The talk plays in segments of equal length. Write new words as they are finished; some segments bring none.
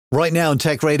Right now in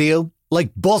Tech Radio,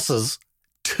 like buses,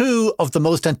 two of the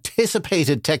most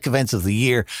anticipated tech events of the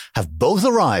year have both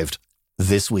arrived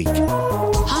this week.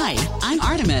 Hi, I'm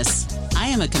Artemis. I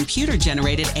am a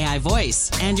computer-generated AI voice,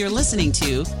 and you're listening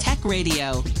to Tech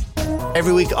Radio.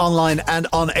 Every week online and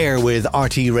on air with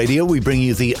RT Radio, we bring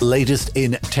you the latest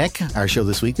in tech. Our show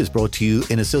this week is brought to you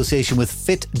in association with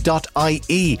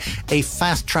Fit.ie, a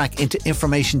fast track into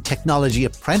information technology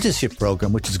apprenticeship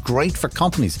program, which is great for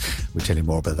companies. We'll tell you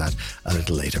more about that a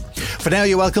little later. For now,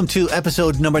 you're welcome to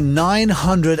episode number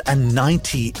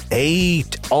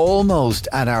 998, almost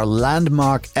at our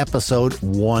landmark episode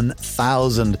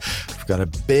 1000. We've got a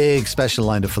big special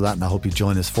lined up for that, and I hope you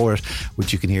join us for it,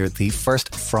 which you can hear the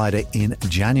first Friday in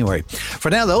January.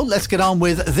 For now, though, let's get on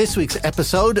with this week's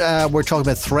episode. We're talking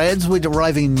about Threads, which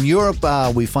arriving in Europe.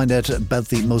 We find out about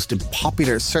the most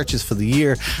popular searches for the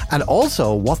year, and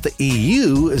also what the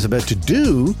EU is about to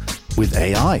do with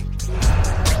AI.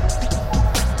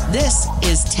 This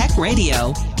is Tech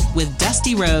Radio with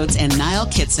Dusty Rhodes and Niall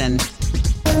Kitson.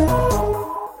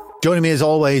 Joining me as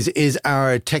always is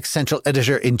our Tech Central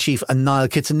Editor-in-Chief, Niall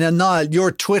Kitson. Now, Niall,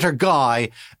 your Twitter guy,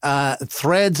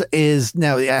 Threads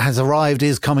has arrived,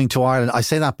 is coming to Ireland. I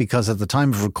say that because at the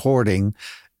time of recording,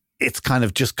 it's kind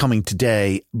of just coming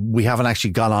today. We haven't actually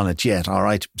got on it yet, all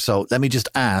right? So let me just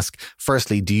ask,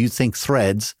 firstly, do you think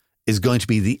Threads is going to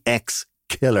be the X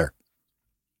killer?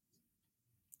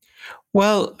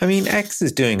 Well, I mean, X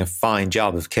is doing a fine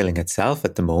job of killing itself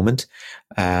at the moment.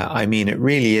 It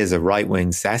really is a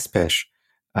right-wing cesspit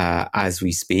as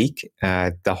we speak.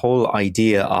 The whole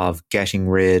idea of getting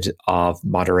rid of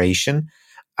moderation,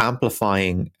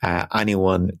 amplifying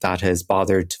anyone that has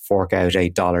bothered to fork out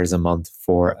 $8 a month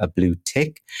for a blue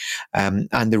tick,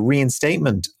 and the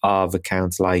reinstatement of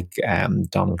accounts like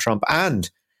Donald Trump. And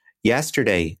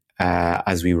yesterday,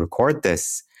 as we record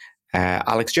this,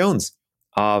 Alex Jones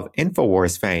of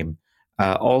InfoWars fame,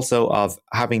 also of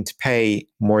having to pay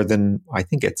more than, I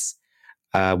think it's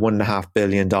 $1.5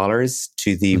 billion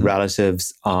to the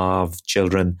relatives of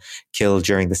children killed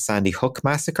during the Sandy Hook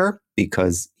massacre,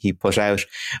 because he put out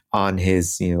on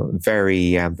his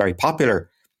very popular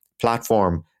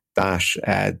platform that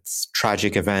this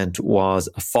tragic event was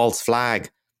a false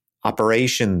flag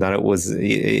operation, that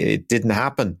it didn't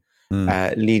happen,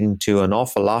 leading to an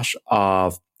awful lot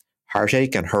of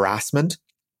heartache and harassment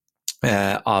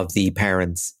of the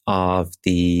parents of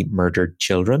the murdered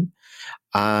children.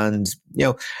 And,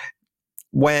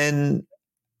 when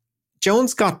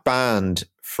Jones got banned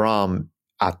from,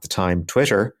 at the time,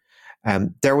 Twitter,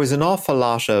 there was an awful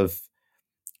lot of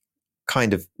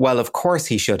of course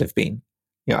he should have been.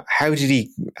 How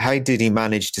did he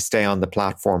manage to stay on the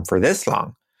platform for this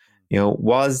long?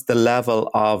 Was the level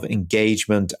of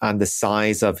engagement and the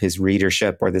size of his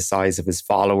readership or the size of his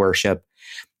followership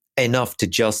enough to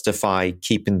justify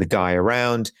keeping the guy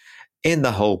around, in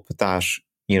the hope that,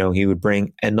 he would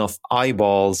bring enough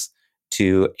eyeballs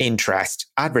to interest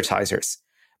advertisers?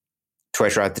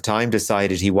 Twitter at the time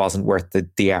decided he wasn't worth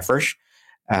the effort.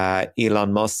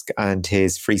 Elon Musk and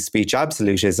his free speech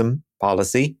absolutism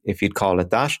policy, if you'd call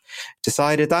it that,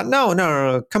 decided that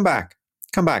no, come back,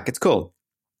 it's cool.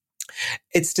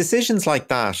 It's decisions like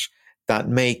that that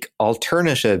make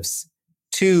alternatives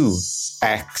to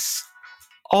X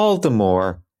all the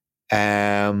more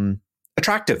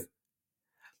attractive.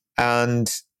 And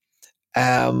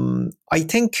I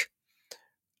think,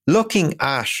 looking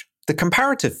at the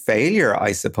comparative failure,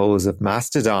 I suppose, of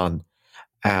Mastodon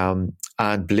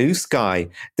and Blue Sky,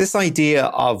 this idea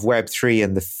of Web3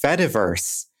 and the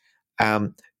Fediverse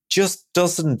just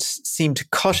doesn't seem to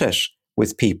cut it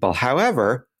with people.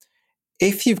 However,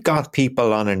 if you've got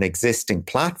people on an existing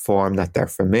platform that they're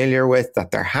familiar with, that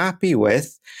they're happy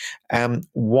with,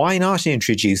 why not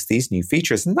introduce these new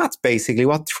features? And that's basically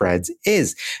what Threads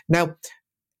is. Now,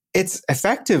 it's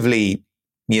effectively,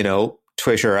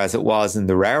 Twitter as it was in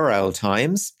the rare old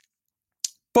times,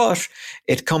 but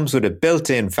it comes with a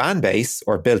built-in fan base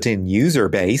or built-in user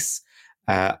base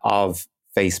of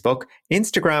Facebook.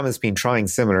 Instagram has been trying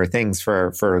similar things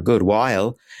for a good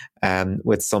while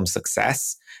with some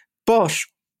success. But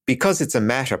because it's a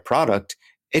meta product,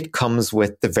 it comes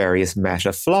with the various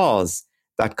meta flaws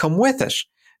that come with it.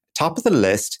 Top of the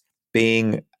list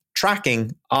being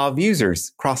tracking of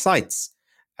users across sites,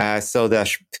 so that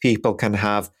people can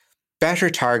have better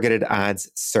targeted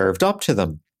ads served up to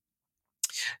them.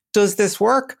 Does this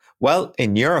work? Well,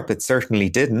 in Europe, it certainly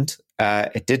didn't.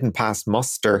 It didn't pass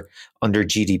muster under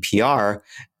GDPR.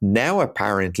 Now,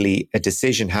 apparently, a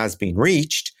decision has been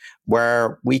reached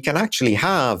where we can actually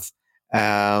have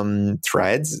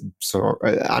Threads. So,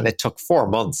 and it took 4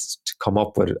 months to come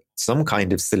up with some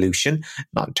kind of solution.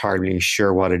 Not entirely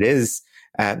sure what it is.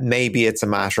 Maybe it's a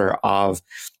matter of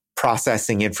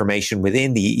processing information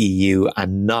within the EU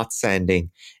and not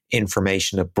sending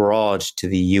information abroad to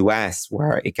the US,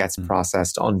 where it gets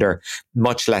processed under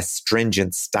much less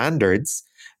stringent standards.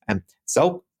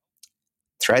 So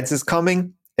Threads is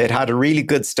coming. It had a really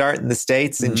good start in the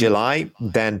States in July.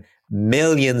 Then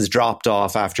millions dropped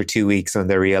off after 2 weeks when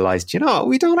they realized,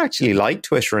 we don't actually like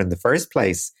Twitter in the first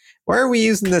place. Why are we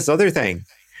using this other thing?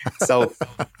 So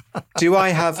do I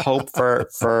have hope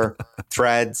for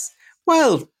Threads?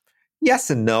 Well, yes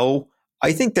and no.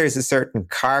 I think there's a certain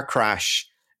car crash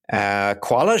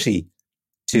quality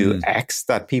to X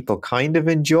that people kind of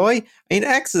enjoy. I mean,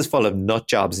 X is full of nut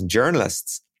jobs and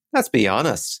journalists. Let's be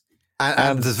honest.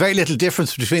 And there's very little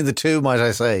difference between the two, might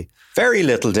I say. Very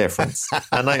little difference.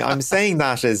 And I'm saying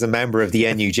that as a member of the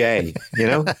NUJ,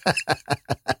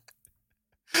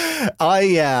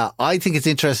 I think it's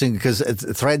interesting because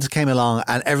Threads came along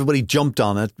and everybody jumped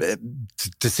on it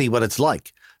to see what it's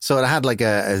like. So it had like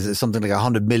something like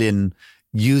 100 million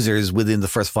users within the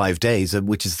first 5 days,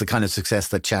 which is the kind of success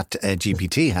that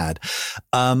ChatGPT had.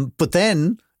 But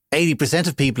then 80%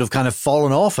 of people have kind of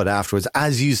fallen off it afterwards.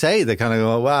 As you say, they kind of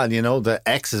go, well, the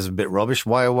X is a bit rubbish.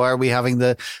 Why are we having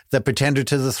the pretender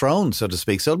to the throne, so to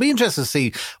speak? So it'll be interesting to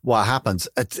see what happens.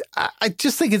 I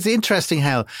just think it's interesting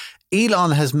how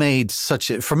Elon has made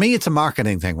for me, it's a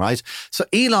marketing thing, right? So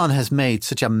Elon has made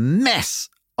such a mess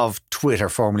of Twitter,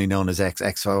 formerly known as X.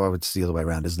 It's the other way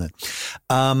around, isn't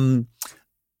it?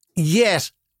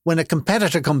 Yet, when a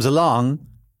competitor comes along,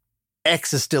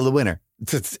 X is still the winner.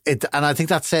 And I think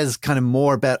that says kind of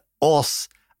more about us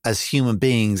as human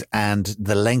beings and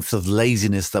the length of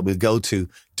laziness that we'll go to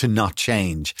not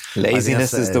change.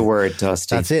 Laziness is the word,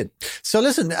 Dusty. That's it. So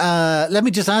listen, let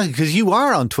me just ask you, because you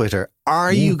are on Twitter,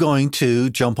 are you going to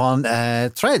jump on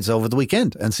Threads over the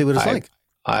weekend and see what it's like?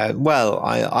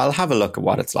 I'll have a look at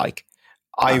what it's like.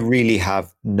 I really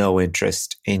have no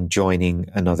interest in joining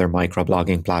another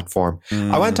microblogging platform.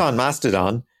 I went on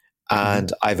Mastodon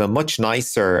and I have a much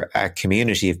nicer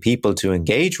community of people to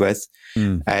engage with.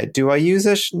 Do I use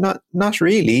it? Not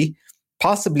really.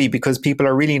 Possibly because people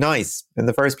are really nice in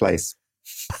the first place.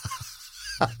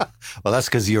 Well, that's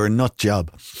because you're a nut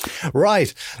job.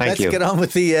 Right. Let's get on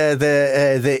with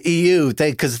the EU,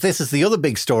 because this is the other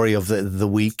big story of the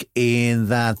week, in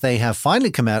that they have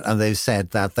finally come out and they've said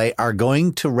that they are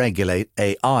going to regulate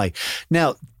AI.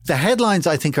 Now, the headlines,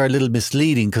 I think, are a little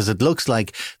misleading because it looks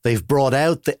like they've brought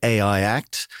out the AI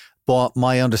Act. But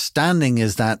my understanding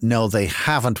is that, no, they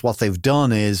haven't. What they've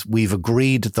done is we've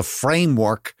agreed the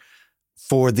framework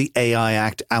for the AI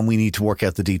Act and we need to work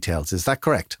out the details. Is that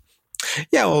correct?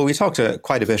 Yeah, well, we talked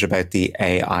quite a bit about the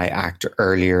AI Act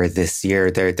earlier this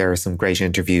year. There are some great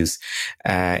interviews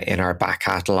in our back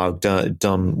catalogue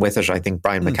done with it. I think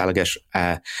Brian McElligott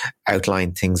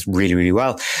outlined things really, really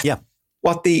well. Yeah.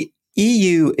 What the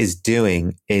EU is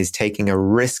doing is taking a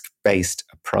risk-based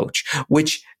approach,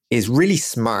 which is really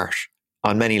smart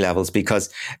on many levels because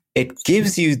it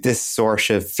gives you this sort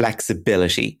of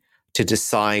flexibility to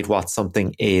decide what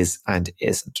something is and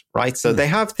isn't, right? So they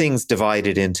have things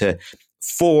divided into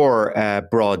 4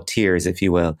 broad tiers, if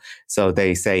you will. So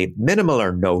they say minimal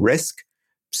or no risk.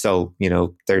 So,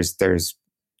 there's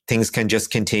things can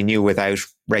just continue without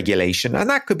regulation. And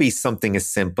that could be something as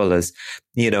simple as,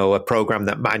 a program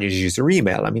that manages your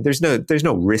email. I mean, there's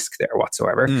no risk there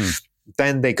whatsoever.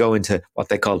 Then they go into what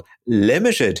they call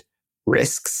limited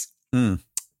risks. Then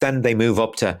they move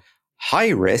up to high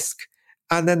risk.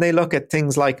 And then they look at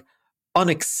things like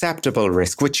unacceptable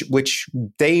risk, which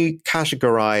they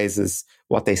categorize as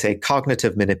what they say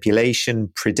cognitive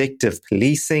manipulation, predictive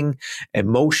policing,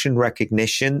 emotion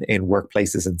recognition in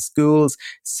workplaces and schools,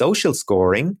 social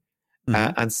scoring,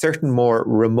 and certain more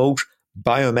remote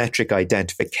biometric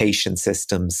identification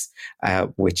systems,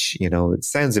 which, it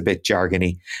sounds a bit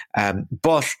jargony.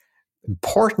 But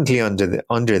importantly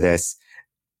under this,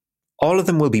 all of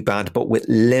them will be banned, but with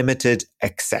limited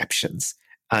exceptions.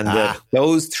 And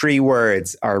those 3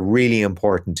 words are really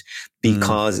important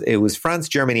because it was France,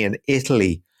 Germany, and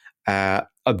Italy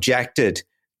objected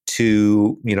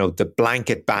to, the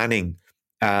blanket banning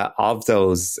of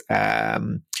those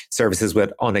services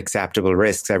with unacceptable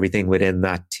risks, everything within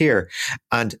that tier.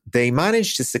 And they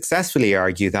managed to successfully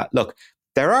argue that, look,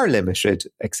 there are limited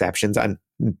exceptions. And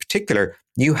in particular,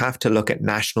 you have to look at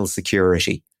national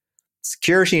security.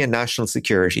 Security and national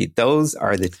security. Those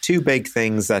are the 2 big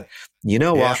things that,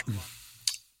 what?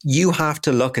 You have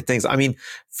to look at things. I mean,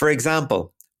 for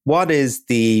example, what is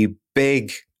the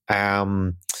big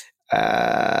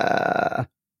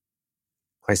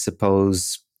I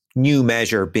suppose, new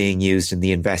measure being used in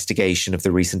the investigation of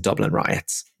the recent Dublin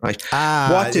riots, right?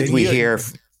 What did we hear?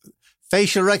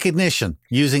 Facial recognition,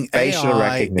 using facial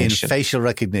AI recognition. in facial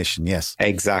recognition, yes.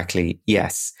 Exactly,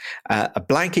 yes. A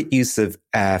blanket use of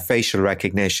facial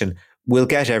recognition will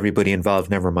get everybody involved,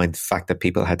 never mind the fact that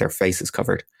people had their faces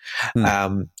covered.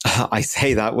 I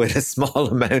say that with a small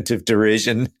amount of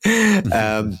derision.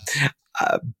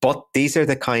 But these are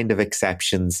the kind of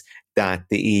exceptions that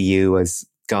the EU has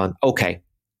gone, okay,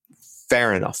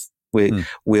 fair enough.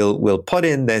 We'll put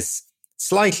in this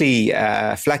slightly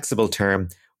flexible term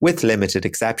with limited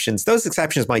exceptions. Those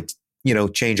exceptions might,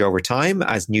 change over time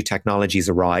as new technologies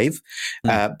arrive.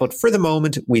 But for the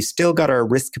moment, we've still got our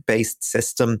risk-based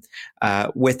system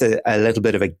with a little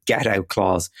bit of a get-out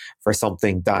clause for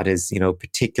something that is,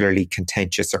 particularly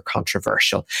contentious or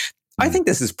controversial. I think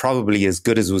this is probably as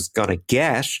good as it was going to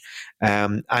get,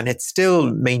 and it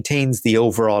still maintains the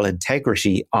overall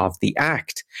integrity of the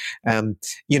Act.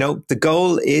 The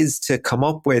goal is to come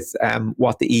up with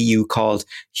what the EU called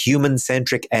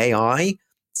human-centric AI.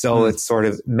 So it's sort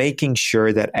of making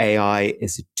sure that AI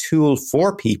is a tool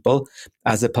for people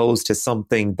as opposed to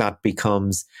something that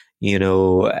becomes,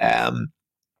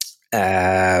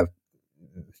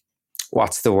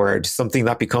 what's the word? Something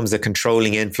that becomes a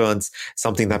controlling influence,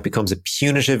 something that becomes a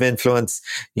punitive influence.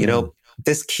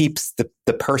 This keeps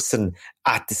the person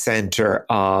at the center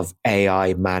of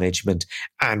AI management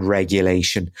and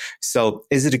regulation. So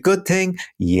is it a good thing?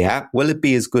 Yeah. Will it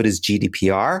be as good as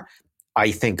GDPR?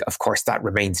 I think, of course, that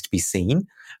remains to be seen.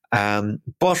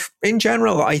 But in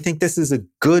general, I think this is a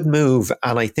good move.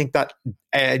 And I think that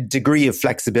a degree of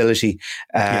flexibility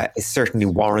is certainly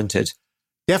warranted.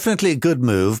 Definitely a good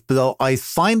move, though I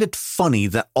find it funny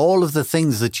that all of the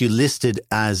things that you listed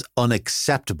as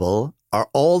unacceptable are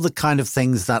all the kind of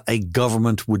things that a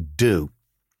government would do.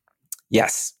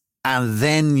 Yes. And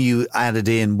then you added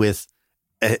in with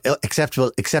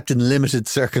acceptable, except in limited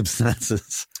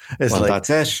circumstances. That's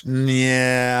it.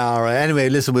 Yeah, all right. Anyway,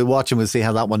 listen, we'll watch and we'll see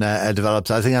how that one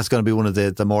develops. I think that's going to be one of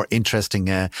the more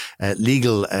interesting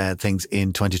legal things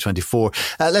in 2024.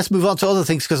 Let's move on to other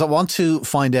things because I want to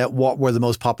find out what were the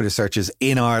most popular searches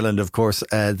in Ireland, of course,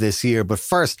 this year. But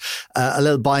first, a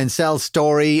little buy and sell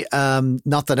story.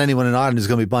 Not that anyone in Ireland is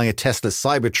going to be buying a Tesla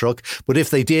Cybertruck, but if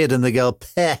they did and they go,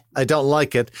 I don't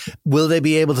like it, will they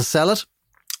be able to sell it?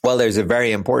 Well, there's a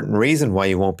very important reason why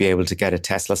you won't be able to get a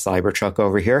Tesla Cybertruck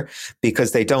over here,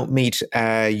 because they don't meet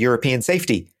European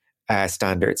safety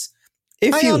standards.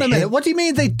 Hang on a minute. What do you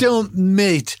mean they don't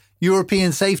meet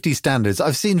European safety standards?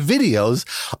 I've seen videos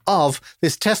of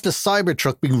this Tesla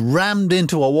Cybertruck being rammed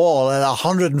into a wall at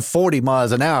 140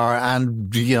 miles an hour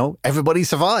and, everybody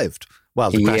survived. Well,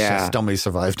 the crash test dummies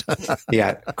survived.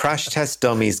 Crash test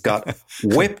dummies got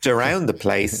whipped around the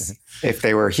place. If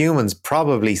they were humans,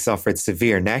 probably suffered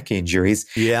severe neck injuries.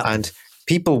 Yeah. And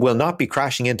people will not be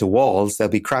crashing into walls. They'll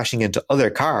be crashing into other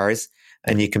cars.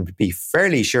 And you can be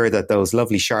fairly sure that those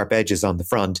lovely sharp edges on the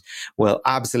front will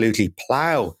absolutely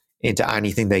plow into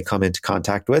anything they come into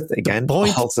contact with. Again,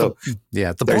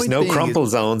 there's no crumple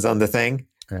zones on the thing.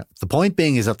 Yeah. The point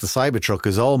being is that the Cybertruck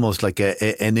is almost like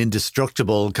an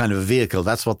indestructible kind of a vehicle.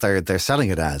 That's what they're selling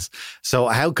it as. So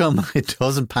how come it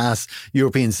doesn't pass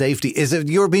European safety? Is it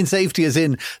European safety as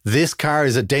in this car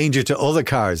is a danger to other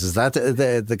cars? Is that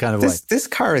the kind of way? This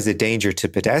car is a danger to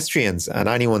pedestrians and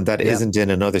anyone that isn't in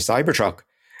another Cybertruck.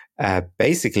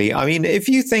 Basically, I mean, if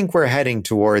you think we're heading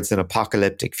towards an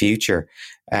apocalyptic future,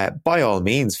 by all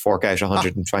means, fork out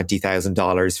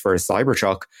 $120,000 for a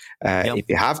Cybertruck if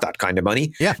you have that kind of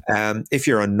money. Yeah. If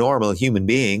you're a normal human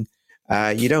being,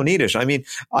 you don't need it. I mean,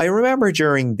 I remember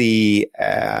during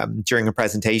a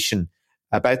presentation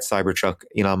about Cybertruck,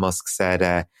 Elon Musk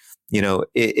said,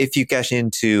 if you get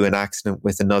into an accident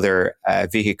with another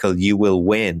vehicle, you will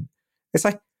win. It's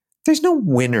like, there's no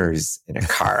winners in a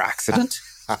car accident.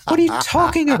 What are you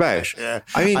talking about?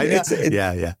 I mean,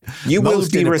 you will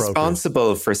be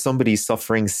responsible for somebody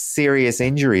suffering serious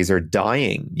injuries or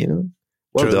dying,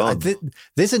 Well done.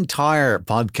 This entire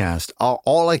podcast,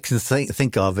 all I can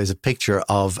think of is a picture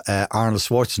of Arnold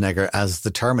Schwarzenegger as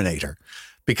the Terminator.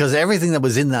 Because everything that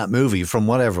was in that movie from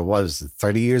whatever was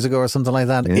 30 years ago or something like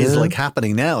that is like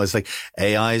happening now. It's like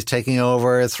AI is taking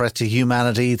over, a threat to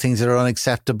humanity, things that are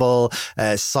unacceptable,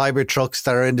 Cybertrucks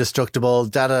that are indestructible.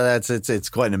 It's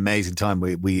quite an amazing time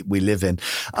we live in.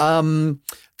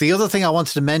 The other thing I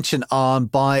wanted to mention on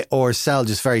buy or sell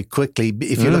just very quickly,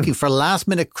 if you're looking for a last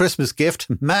minute Christmas gift,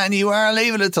 man, you are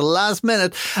leaving it to last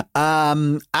minute.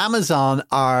 Amazon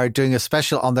are doing a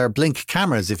special on their Blink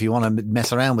cameras if you want to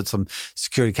mess around with some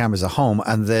security cameras at home.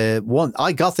 And the one,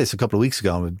 I got this a couple of weeks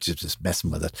ago and just messing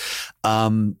with it.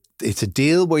 it's a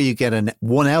deal where you get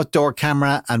one outdoor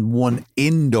camera and one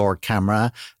indoor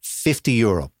camera,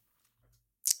 €50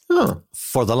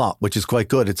 for the lot, which is quite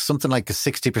good. It's something like a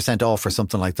 60% off or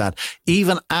something like that.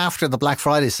 Even after the Black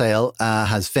Friday sale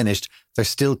has finished, they're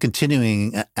still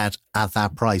continuing at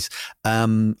that price. I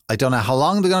don't know how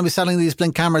long they're going to be selling these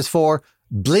Blink cameras for.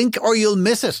 Blink or you'll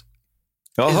miss it.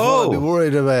 Oh, I'd be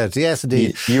worried about. Yes,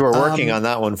 indeed. You were working on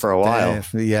that one for a while.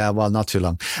 Yeah, well, not too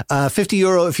long.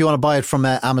 €50 if you want to buy it from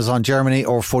Amazon Germany,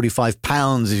 or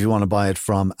 £45 if you want to buy it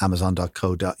from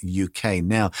Amazon.co.uk.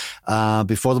 Now,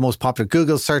 before the most popular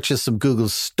Google searches, some Google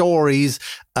stories.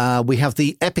 We have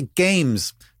the Epic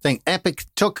Games thing. Epic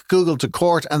took Google to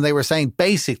court, and they were saying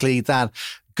basically that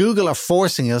Google are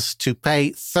forcing us to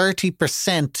pay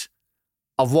 30%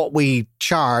 of what we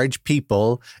charge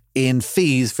people in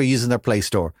fees for using their Play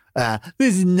Store.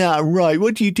 This is not right.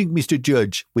 What do you think, Mr.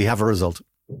 Judge? We have a result.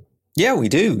 Yeah, we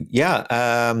do. Yeah.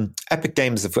 Epic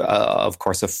Games, of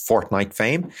course, of Fortnite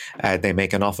fame. They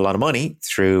make an awful lot of money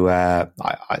through,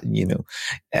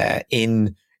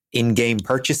 in-game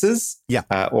purchases. Yeah.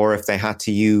 Or if they had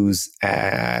to use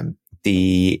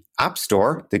the App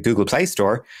Store, the Google Play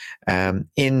Store,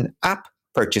 in-app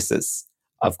purchases,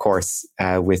 of course,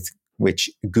 with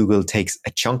which Google takes a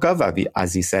chunk of,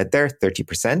 as you said there,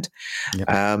 30%.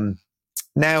 Yep.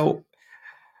 Now,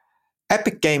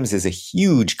 Epic Games is a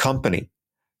huge company.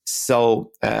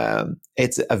 So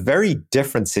it's a very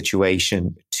different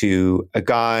situation to a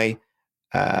guy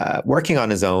working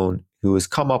on his own who has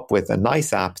come up with a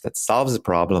nice app that solves a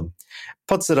problem,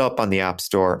 puts it up on the App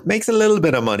Store, makes a little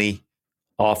bit of money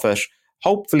off it,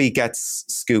 hopefully gets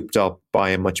scooped up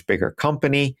by a much bigger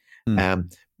company.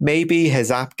 Maybe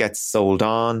his app gets sold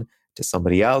on to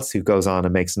somebody else who goes on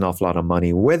and makes an awful lot of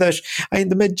money with it. And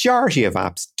the majority of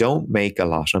apps don't make a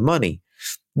lot of money.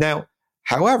 Now,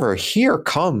 however, here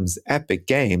comes Epic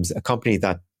Games, a company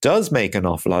that does make an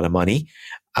awful lot of money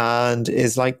and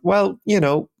is like, well,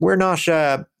 we're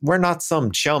not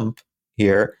some chump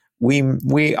here.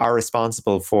 We are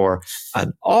responsible for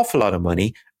an awful lot of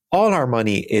money. All our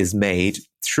money is made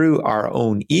through our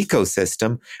own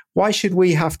ecosystem. Why should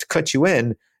we have to cut you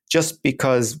in just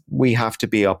because we have to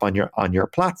be up on your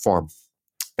platform?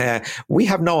 We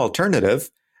have no alternative.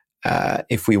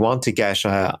 If we want to get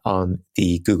on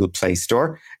the Google Play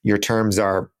Store, your terms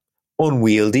are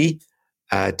unwieldy,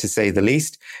 to say the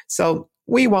least. So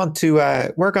we're going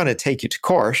to take you to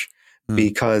court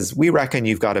because we reckon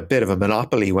you've got a bit of a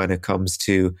monopoly when it comes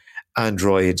to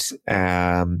Android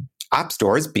app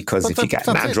stores, because if you get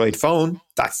an Android phone,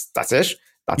 that's it.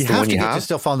 That's the one you have. You have to get your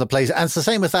stuff on the place. And it's the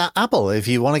same with Apple. If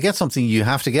you want to get something, you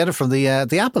have to get it from the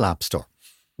Apple App Store.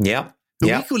 Yeah. Who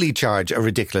equally charge a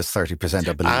ridiculous 30%,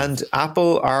 I believe. And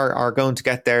Apple are going to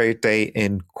get their day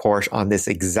in court on this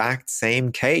exact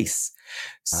same case.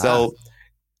 So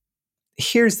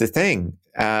here's the thing.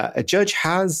 A judge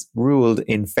has ruled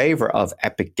in favor of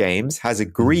Epic Games, has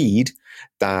agreed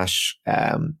that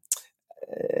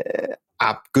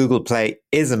Google Play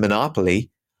is a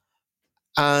monopoly,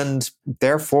 and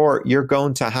therefore you're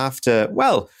going to have to,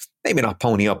 well, maybe not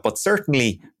pony up, but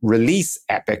certainly release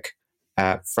Epic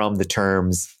from the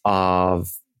terms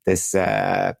of this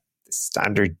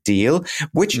standard deal,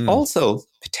 which also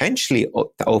potentially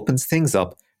opens things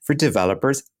up for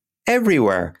developers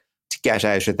everywhere to get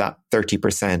out of that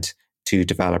 30% to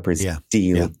developers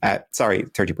deal.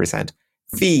 30%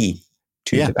 fee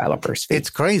to developers. It's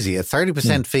crazy. A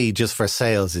 30% fee just for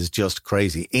sales is just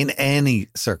crazy in any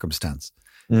circumstance.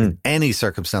 Any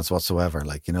circumstance whatsoever,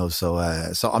 so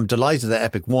I'm delighted that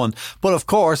Epic won, but of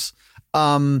course,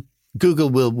 Google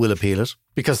will appeal it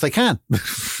because they can.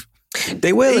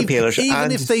 They will appeal it,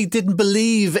 even if they didn't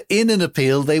believe in an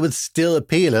appeal, they would still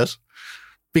appeal it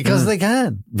because they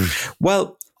can.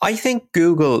 Well, I think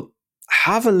Google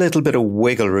have a little bit of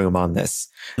wiggle room on this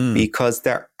because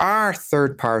there are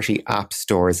third-party app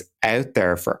stores out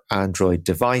there for Android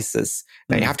devices.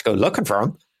 Now, you have to go looking for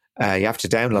them. You have to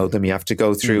download them. You have to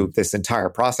go through this entire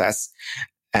process.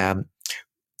 They're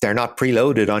not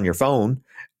preloaded on your phone.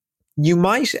 You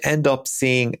might end up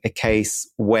seeing a case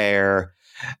where,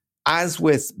 as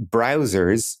with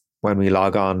browsers, when we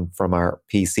log on from our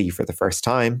PC for the first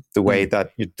time, the way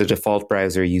that the default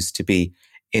browser used to be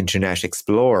Internet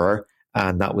Explorer,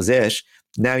 and that was it.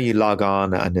 Now you log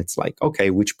on and it's like, okay,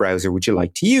 which browser would you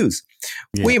like to use?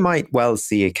 Yeah. We might well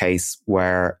see a case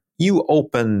where you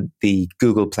open the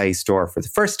Google Play Store for the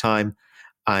first time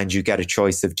and you get a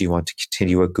choice of, do you want to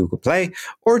continue with Google Play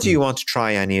or do you want to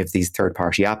try any of these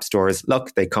third-party app stores?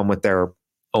 Look, they come with their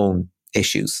own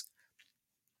issues.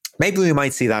 Maybe we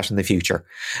might see that in the future.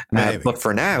 But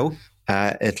for now,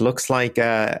 it looks like,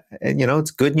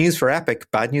 it's good news for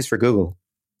Epic, bad news for Google.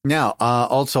 Now,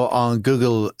 also on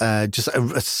Google, just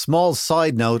a small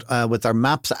side note, with our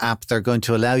Maps app, they're going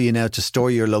to allow you now to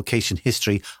store your location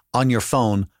history on your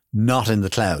phone, not in the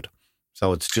cloud.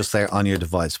 So it's just there on your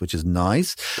device, which is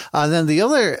nice. And then the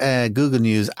other Google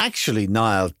news, actually,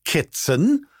 Niall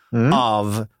Kitson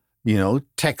of,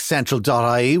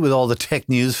 techcentral.ie with all the tech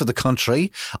news for the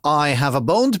country. I have a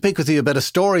bone to pick with you about a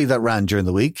story that ran during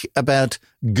the week about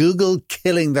Google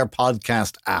killing their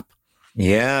podcast app.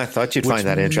 Yeah, I thought you'd find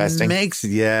that interesting.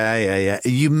 Yeah.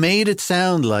 You made it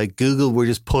sound like Google were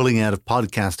just pulling out of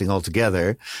podcasting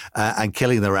altogether and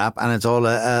killing their app, and it's all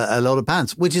a load of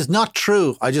pants, which is not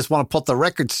true. I just want to put the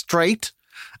record straight,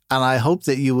 and I hope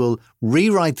that you will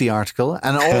rewrite the article,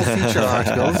 and all future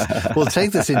articles will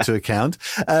take this into account.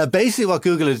 Basically, what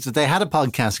Google is, they had a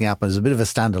podcasting app, and it's a bit of a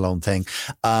standalone thing,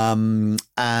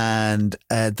 and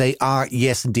they are,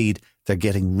 yes, indeed, they're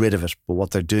getting rid of it. But what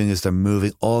they're doing is they're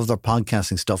moving all of their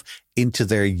podcasting stuff into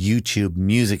their YouTube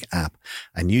Music app.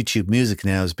 And YouTube Music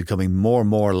now is becoming more and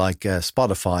more like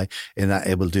Spotify in that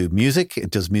it will do music. It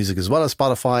does music as well as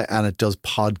Spotify, and it does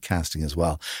podcasting as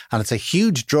well. And it's a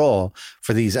huge draw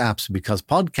for these apps because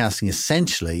podcasting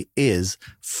essentially is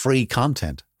free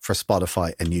content for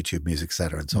Spotify and YouTube Music, et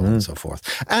cetera, and so on and so forth.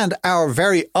 And our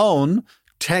very own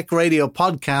Tech Radio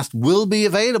podcast will be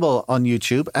available on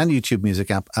YouTube and YouTube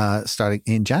Music app starting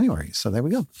in January. So there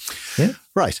we go. Yeah.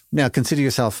 Right. Now consider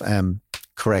yourself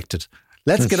corrected.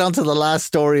 Let's get on to the last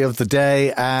story of the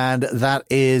day, and that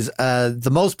is the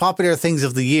most popular things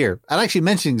of the year. And actually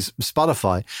mentioning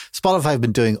Spotify. Spotify have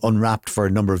been doing Unwrapped for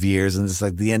a number of years, and it's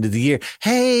like the end of the year.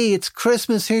 Hey, it's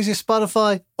Christmas. Here's your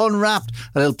Spotify Unwrapped.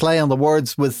 And it'll play on the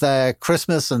words with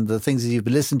Christmas and the things that you've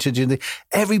been listening to during the...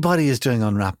 Everybody is doing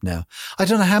Unwrapped now. I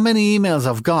don't know how many emails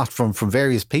I've got from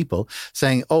various people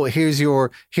saying, oh, here's your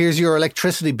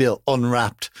electricity bill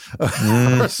Unwrapped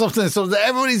or something. So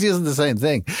everybody's using the same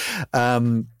thing.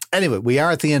 Anyway, we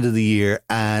are at the end of the year,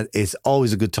 and it's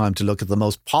always a good time to look at the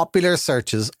most popular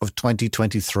searches of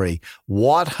 2023.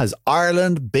 What has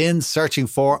Ireland been searching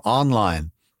for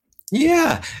online?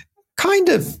 Yeah, kind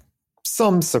of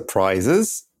some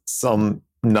surprises, some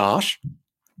not,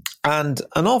 and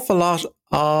an awful lot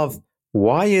of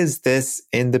why is this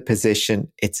in the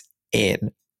position it's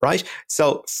in, right?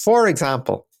 So, for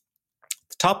example,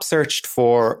 the top searched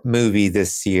for movie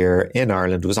this year in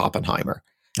Ireland was Oppenheimer.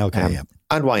 Okay, yeah.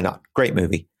 And why not? Great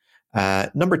movie.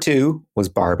 Number 2 was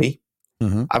Barbie.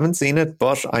 I haven't seen it,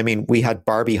 but I mean, we had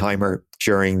Barbieheimer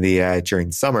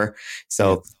during summer,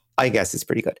 so I guess it's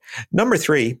pretty good. Number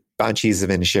 3, Banshees of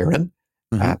Inisherin.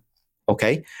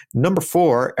 Okay. Number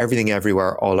 4, Everything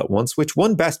Everywhere All at Once, which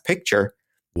won Best Picture,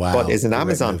 but is an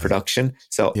Amazon production.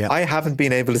 So I haven't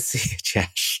been able to see it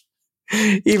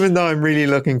yet. Even though I'm really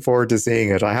looking forward to seeing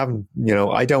it, I haven't,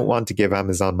 I don't want to give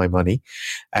Amazon my money.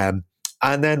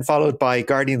 And then followed by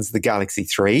Guardians of the Galaxy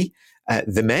 3,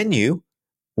 The Menu,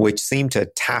 which seemed to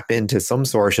tap into some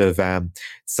sort of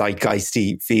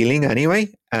zeitgeisty feeling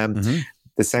anyway. The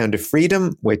Sound of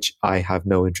Freedom, which I have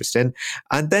no interest in.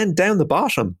 And then down the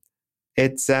bottom,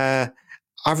 it's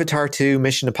Avatar 2,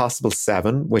 Mission Impossible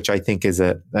 7, which I think is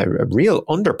a real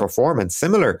underperformance,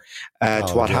 similar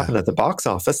to what happened at the box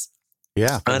office.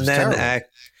 Yeah. And then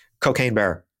Cocaine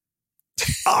Bear.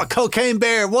 Oh, Cocaine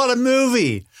Bear. What a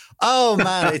movie. Oh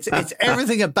man, it's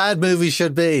everything a bad movie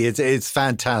should be. It's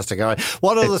fantastic. All right.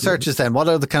 What are the searches then? What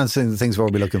are the kinds of things we'll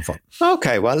be looking for?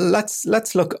 Okay, well let's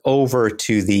look over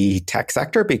to the tech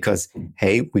sector because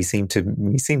hey, we seem to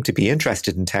be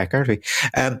interested in tech, aren't we?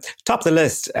 Top of the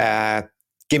list,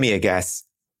 give me a guess.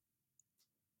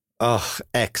 Oh,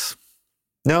 X.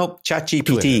 No,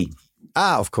 ChatGPT.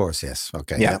 Of course, yes.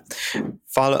 Okay. Yeah.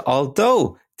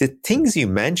 Although the things you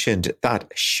mentioned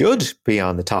that should be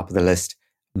on the top of the list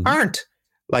aren't.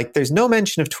 Like there's no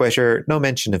mention of Twitter, no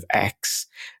mention of X.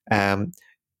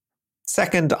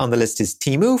 Second on the list is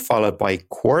Temu, followed by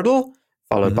Quordle,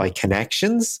 followed by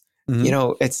Connections.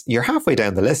 You're halfway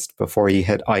down the list before you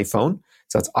hit iPhone.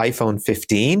 So it's iPhone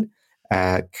 15,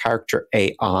 Character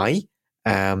AI.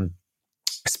 I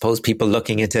suppose people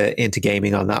looking into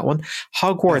gaming on that one.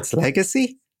 Hogwarts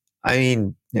Legacy. I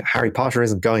mean, Harry Potter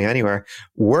isn't going anywhere.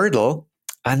 Wordle.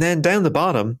 And then down the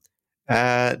bottom,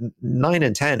 9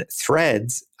 and 10,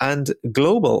 Threads and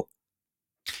Global.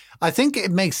 I think it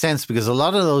makes sense because a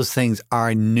lot of those things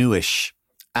are newish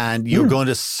and you're going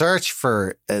to search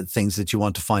for things that you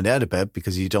want to find out about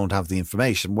because you don't have the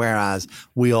information. Whereas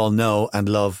we all know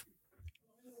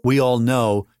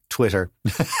Twitter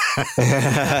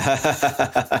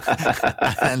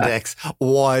and X.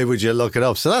 Why would you look it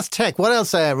up? So that's tech. What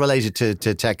else related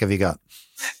to tech have you got?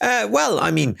 Well,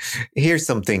 I mean, here's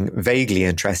something vaguely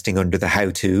interesting under the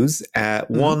how-tos.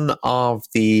 One of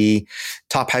the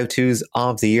top how-tos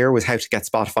of the year was how to get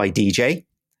Spotify DJ,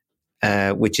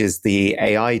 which is the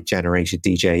AI-generated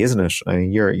DJ, isn't it? I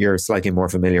mean, you're slightly more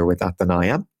familiar with that than I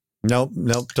am. No,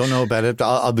 don't know about it.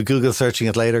 I'll be Google searching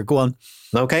it later. Go on.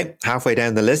 Okay, halfway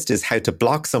down the list is how to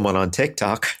block someone on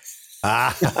TikTok.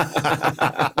 All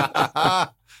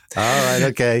right,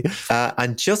 okay.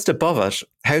 And just above it,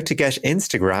 how to get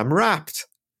Instagram Wrapped.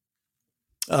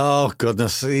 Oh,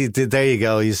 goodness. There you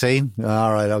go. You see?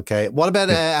 All right, okay. What about,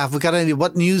 have we got any,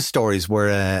 what news stories were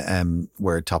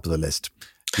top of the list?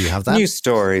 Do you have that? News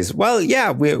stories. Well,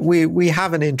 yeah, we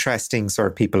have an interesting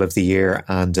sort of people of the year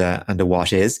and a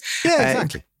what is. Yeah,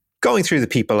 exactly. Going through the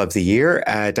people of the year,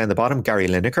 down the bottom, Gary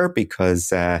Lineker,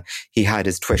 because he had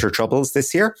his Twitter troubles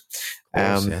this year.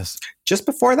 Of course, yes. Just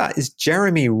before that is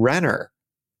Jeremy Renner.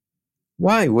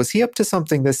 Why? Was he up to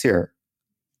something this year?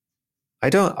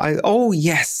 Oh,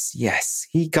 yes.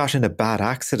 He got in a bad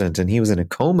accident and he was in a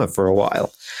coma for a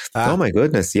while. Oh my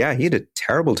goodness. Yeah, he had a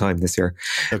terrible time this year.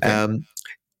 Okay.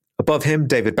 Above him,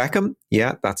 David Beckham.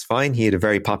 Yeah, that's fine. He had a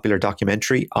very popular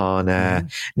documentary on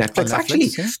Netflix.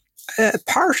 Actually,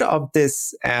 part of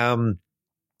this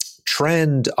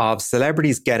trend of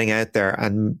celebrities getting out there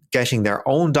and getting their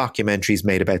own documentaries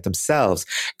made about themselves,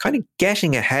 kind of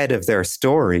getting ahead of their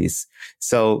stories.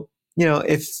 So,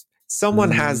 if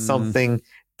someone has something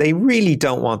they really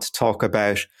don't want to talk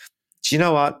about, do you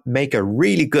know what? Make a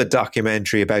really good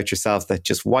documentary about yourself that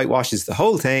just whitewashes the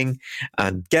whole thing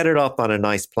and get it up on a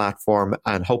nice platform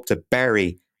and hope to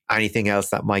bury anything else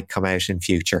that might come out in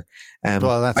future.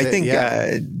 I think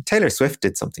Taylor Swift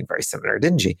did something very similar,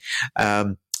 didn't she?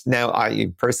 Now,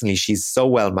 she's so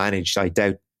well managed, I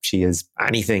doubt she has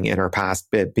anything in her past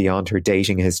beyond her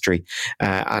dating history.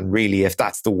 And really, if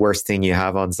that's the worst thing you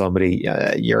have on somebody,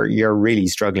 you're really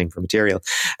struggling for material.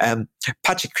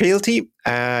 Patrick Creelty,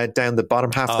 down the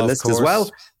bottom half of the list as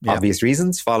well. Yep. Obvious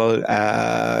reasons. Followed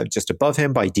just above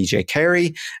him by DJ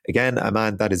Carey. Again, a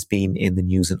man that has been in the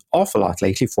news an awful lot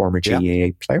lately, former GAA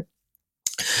player.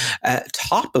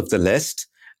 Top of the list,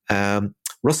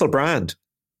 Russell Brand.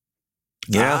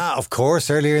 Yeah, of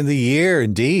course. Earlier in the year,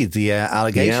 indeed, the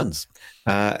allegations.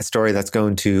 A story that's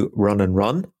going to run and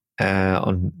run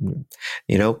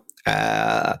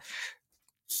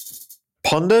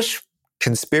pundit,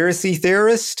 conspiracy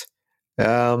theorist,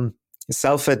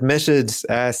 self-admitted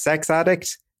sex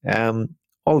addict,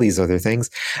 all these other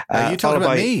things. Are you talking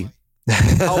about me?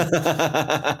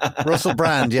 Russell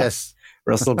Brand, yes.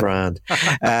 Russell Brand.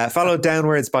 Followed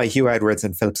downwards by Hugh Edwards,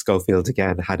 and Philip Schofield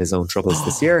again had his own troubles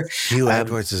this year. Hugh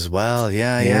Edwards as well.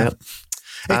 Yeah.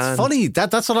 It's funny.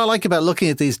 That's what I like about looking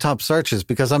at these top searches,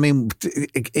 because I mean,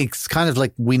 it's kind of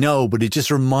like we know, but it just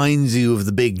reminds you of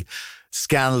the big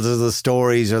scandals of the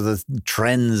stories or the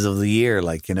trends of the year,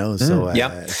 So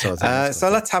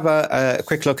let's have a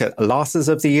quick look at losses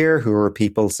of the year. Who are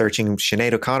people searching?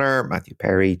 Sinead O'Connor, Matthew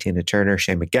Perry, Tina Turner,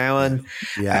 Shane McGowan,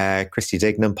 Christy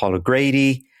Dignam, Paul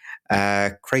O'Grady,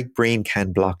 Craig Breen,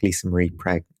 Ken Block, Lisa Marie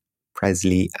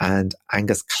Presley, and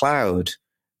Angus Cloud.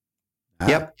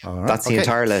 That's the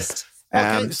entire list.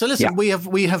 Okay, so listen, we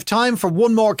have time for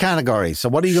one more category. So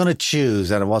what are you going to choose?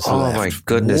 And what's left? My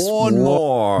goodness, one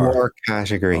more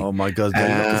category. Oh my God, the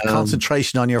look of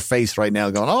concentration on your face right now,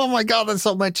 going, oh my God, there's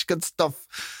so much good stuff.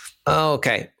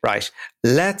 Okay, right.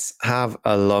 Let's have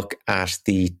a look at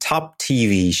the top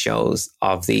TV shows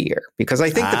of the year, because I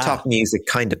think the top music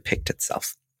kind of picked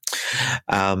itself.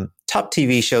 Top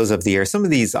TV shows of the year. Some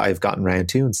of these I've gotten round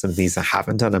to, and some of these I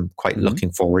haven't, and I'm quite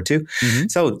looking forward to.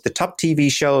 So the top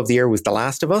TV show of the year was The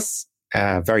Last of Us,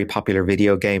 a very popular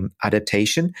video game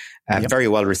adaptation, very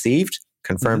well received,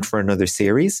 confirmed for another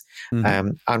series.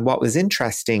 And what was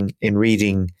interesting in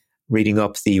reading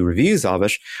up the reviews of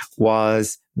it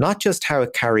was not just how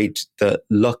it carried the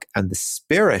look and the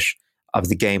spirit of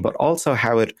the game, but also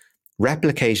how it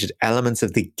replicated elements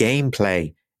of the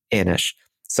gameplay in it.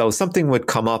 So something would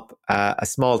come up, a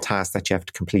small task that you have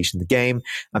to complete in the game,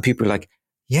 and people are like,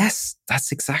 yes,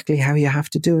 that's exactly how you have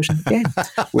to do it in the game,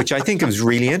 which I think is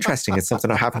really interesting. It's something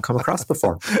I haven't come across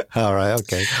before. All right,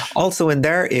 okay. Also in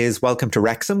there is Welcome to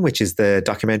Wrexham, which is the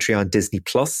documentary on Disney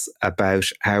Plus about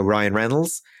how Ryan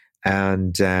Reynolds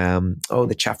and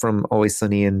the chap from Always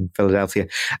Sunny in Philadelphia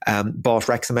bought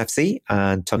Wrexham FC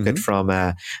and took it from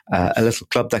a little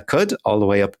club that could all the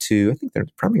way up to, I think they're in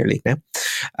the Premier League now.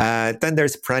 Then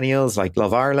there's perennials like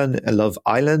Love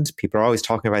Island. People are always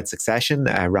talking about Succession,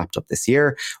 wrapped up this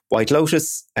year. White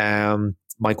Lotus,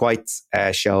 Mike White's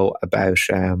show about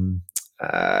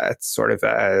it's sort of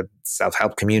a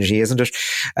self-help community, isn't it?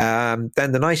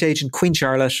 Then The Night Agent, Queen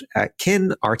Charlotte,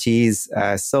 Kin, RT's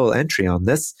sole entry on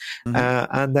this,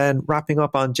 and then wrapping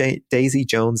up on Daisy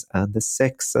Jones and the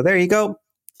Six. So there you go.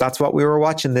 That's what we were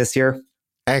watching this year.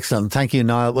 Excellent. Thank you,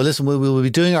 Niall. Well, listen, we will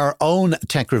be doing our own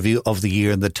tech review of the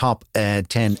year and the top 10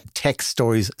 tech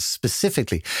stories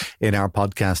specifically in our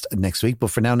podcast next week. But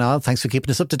for now, Niall, thanks for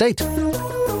keeping us up to date.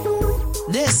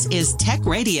 This is Tech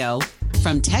Radio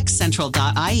from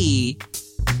techcentral.ie.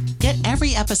 Get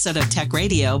every episode of Tech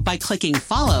Radio by clicking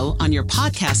follow on your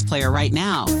podcast player right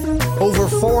now. Over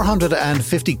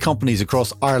 450 companies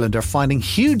across Ireland are finding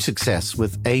huge success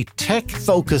with a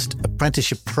tech-focused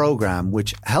apprenticeship program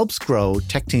which helps grow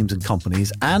tech teams and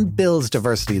companies and builds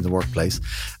diversity in the workplace.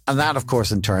 And that, of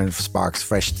course, in turn sparks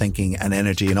fresh thinking and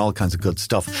energy and all kinds of good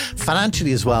stuff.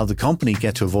 Financially as well, the company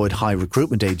get to avoid high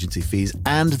recruitment agency fees,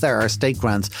 and there are state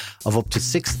grants of up to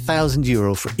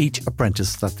 €6,000 for each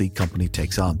apprentice that the company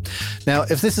takes on. Now,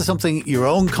 if this is something your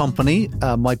own company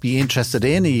might be interested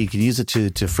in, you can use it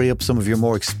to free up some of your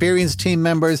more experienced team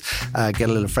members, get a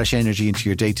little fresh energy into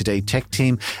your day-to-day tech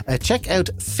team. Check out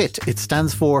FIT. It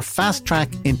stands for Fast Track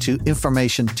into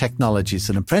Information Technology. It's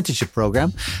an apprenticeship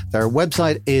program. Their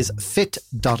website is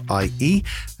fit.ie,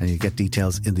 and you get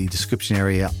details in the description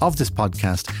area of this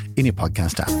podcast in your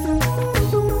podcast app.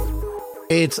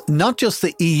 It's not just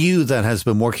the EU that has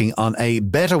been working on a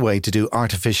better way to do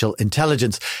artificial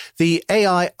intelligence. The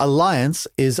AI Alliance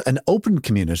is an open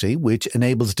community which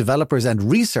enables developers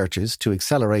and researchers to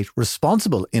accelerate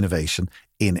responsible innovation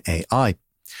in AI.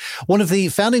 One of the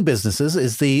founding businesses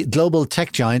is the global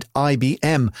tech giant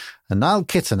IBM. And Niall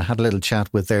Kitson had a little chat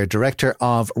with their Director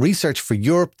of Research for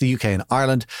Europe, the UK and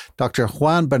Ireland, Dr.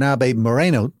 Juan Bernabe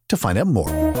Moreno, to find out more.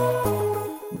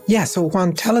 Yeah, so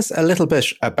Juan, tell us a little bit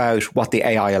about what the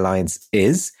AI Alliance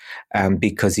is,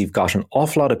 because you've got an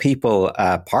awful lot of people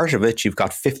part of it. You've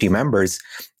got 50 members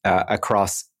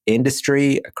across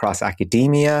industry, across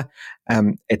academia.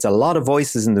 It's a lot of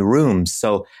voices in the room.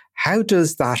 So how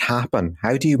does that happen?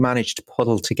 How do you manage to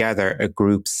pull together a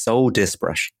group so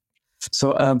disparate?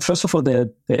 So first of all,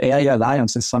 the AI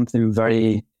Alliance is something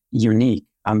very unique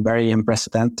and very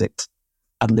unprecedented,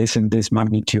 at least in this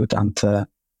magnitude. And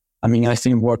I've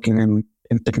been working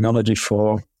in technology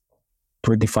for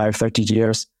 25, 30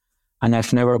 years, and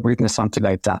I've never witnessed something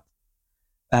like that.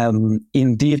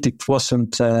 Indeed, it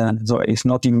wasn't, so it's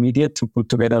not immediate to put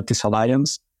together this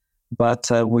alliance,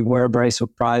 but we were very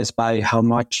surprised by how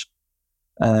much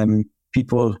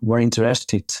people were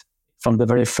interested from the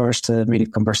very first meeting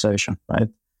conversation, right?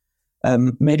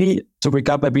 Maybe to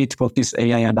recap a bit what this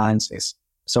AI Alliance is.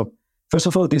 So first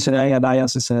of all, this AI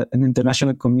Alliance is an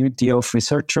international community of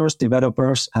researchers,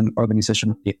 developers, and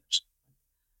organizational leaders.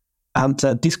 And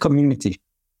this community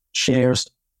shares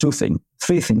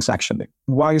three things actually.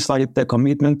 One is like the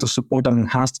commitment to support and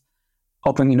enhance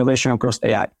open innovation across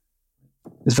AI.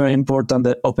 It's very important,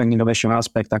 the open innovation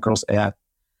aspect across AI.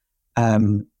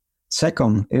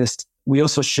 Second is we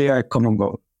also share a common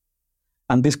goal.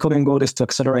 And this common goal is to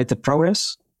accelerate the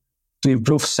progress, to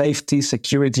improve safety,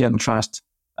 security, and trust.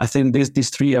 I think these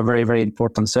three are very, very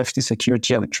important: safety,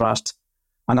 security, and trust.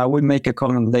 And I will make a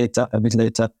comment a bit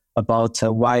later, about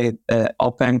why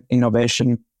open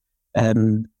innovation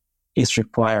is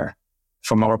required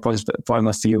from our point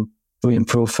of view to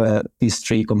improve these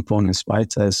three components,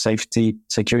 right? Safety,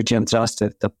 security, and trust,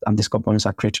 and these components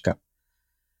are critical.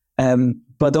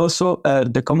 But also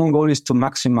the common goal is to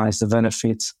maximize the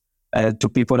benefits to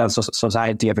people and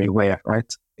society everywhere,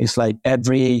 right? It's like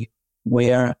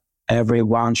everywhere,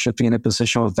 everyone should be in a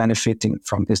position of benefiting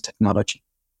from this technology.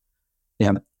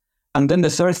 Yeah. And then the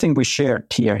third thing we share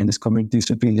here in this community is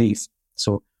the belief.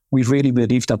 So we really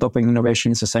believe that open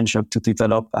innovation is essential to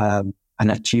develop and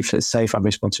achieve a safe and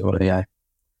responsible AI.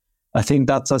 I think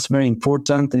that's very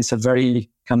important. It's a very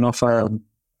kind of a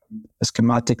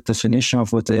schematic definition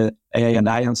of what the AI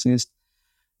Alliance is.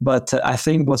 But I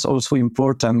think what's also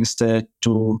important is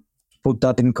to put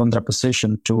that in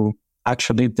contraposition to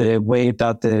actually the way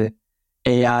that the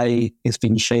AI has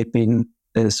been shaping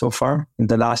so far in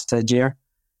the last year,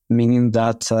 meaning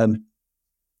that,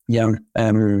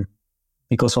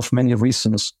 because of many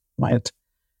reasons, right?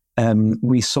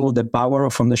 We saw the power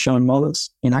of foundational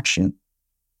models in action.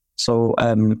 So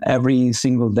every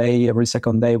single day, every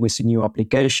second day, we see new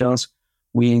applications.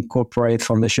 We incorporate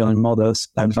foundational models,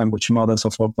 language models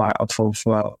of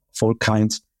all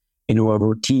kinds in our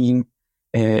routine,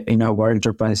 in our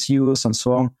enterprise use, and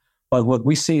so on. But what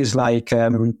we see is like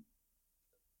the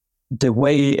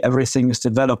way everything is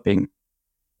developing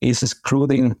is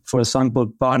excluding, for example,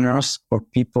 partners or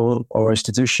people or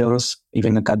institutions,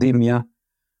 even academia,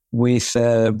 with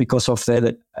because of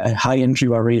the high entry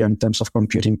barrier in terms of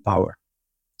computing power.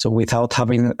 So without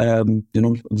having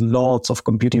lots of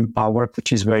computing power,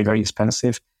 which is very, very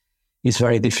expensive, it's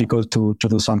very difficult to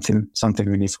do something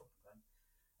meaningful.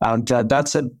 And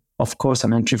that's of course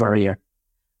an entry barrier.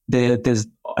 There's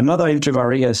another entry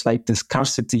barrier is like the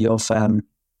scarcity of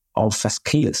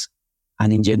skills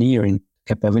and engineering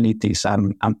capabilities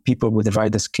and people with the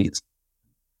right skills.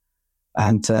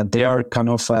 And they are kind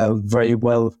of very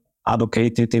well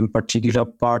allocated in particular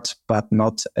parts, but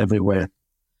not everywhere.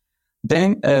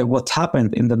 Then what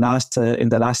happened in the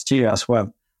last year as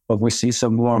well, what we see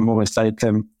some more and more is like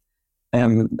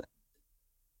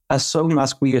as soon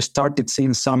as we started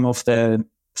seeing some of the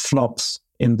flops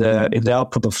in the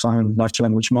output of some large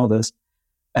language models,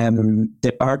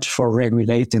 the urge for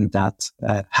regulating that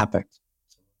happened.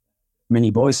 Many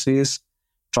voices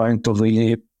trying to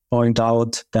really point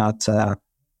out that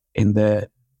in the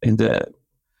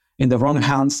wrong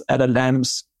hands,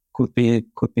 LLMs could be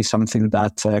something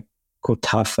that could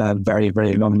have a very,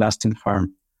 very long-lasting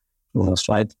harm to us,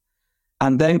 right?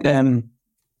 And then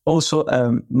also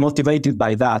motivated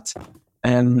by that,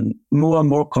 more and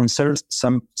more concerns,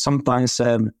 sometimes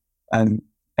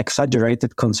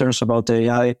exaggerated concerns about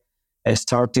AI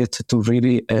started to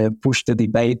really push the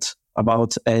debate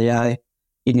about AI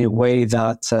in a way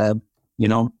that,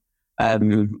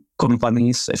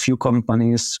 companies, a few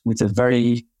companies with a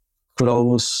very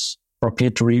close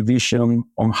proprietary vision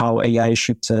on how AI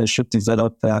should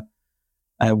develop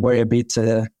were a bit,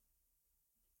 having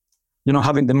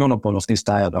the monopoly of this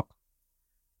dialogue.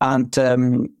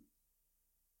 And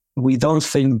we don't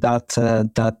think that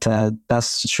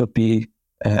should be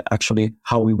actually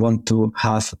how we want to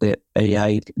have the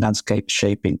AI landscape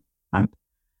shaping.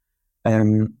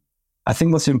 And I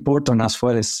think what's important as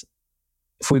well is,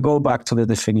 if we go back to the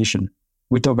definition,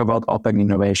 we talk about open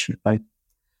innovation, right?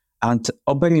 And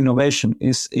open innovation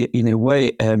is, in a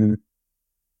way, a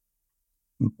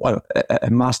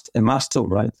must tool,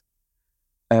 right?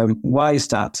 Why is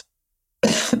that?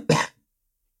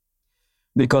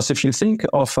 Because if you think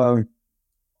of the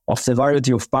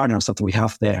variety of partners that we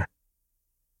have there,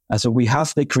 so we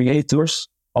have the creators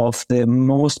of the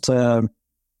most, to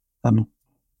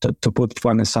put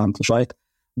one example, right?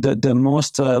 The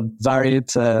most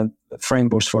varied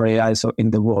frameworks for AI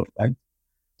in the world, right?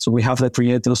 So we have the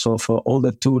creators of all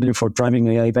the tooling for driving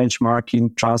AI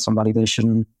benchmarking, trust and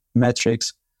validation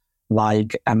metrics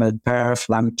like MLPerf,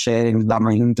 LangChain,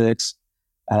 Llama Index,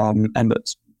 and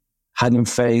Hugging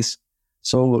Face.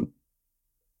 So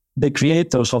the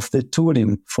creators of the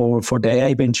tooling for the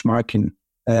AI benchmarking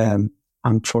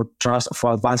and for trust,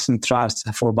 for advancing trust,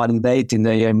 for validating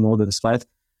the AI models, right?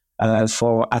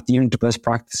 For adhering to best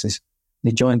practices,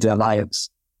 they joined the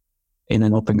alliance in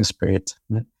an open spirit.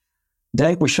 Right?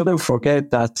 Then we shouldn't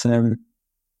forget that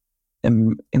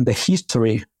in the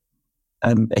history,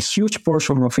 a huge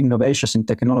portion of innovations in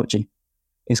technology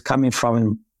is coming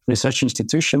from research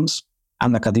institutions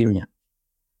and academia.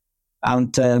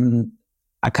 And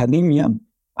academia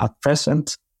at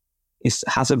present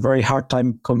has a very hard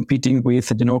time competing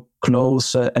with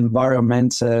close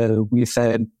environments with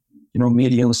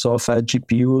millions of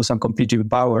GPUs and computing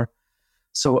power.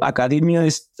 So academia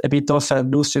is a bit of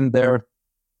losing their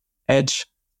edge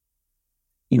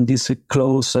in this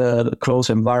close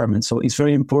environment. So it's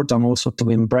very important also to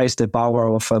embrace the power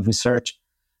of research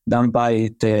done by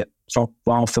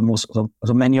one of the most,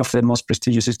 many of the most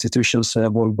prestigious institutions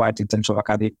worldwide in terms of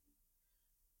academia.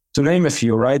 To name a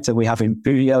few, right? We have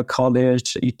Imperial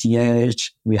College, ETH,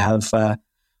 we have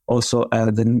also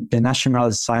the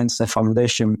National Science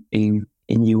Foundation in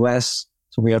US.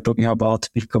 So we are talking about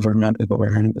big governmental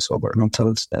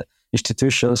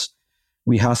institutions.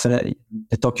 We have the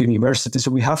Tokyo University.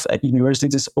 So we have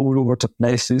universities all over the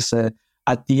places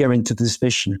adhering to this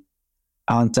vision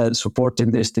and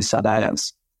supporting this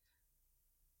alliance.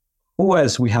 Who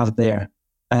else we have there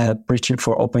preaching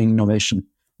for open innovation?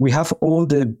 We have all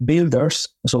the builders,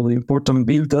 so the important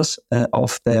builders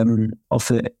of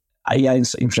the AI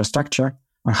infrastructure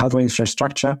and hardware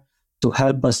infrastructure to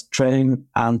help us train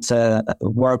and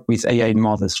work with AI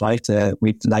models, right?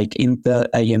 With like Intel,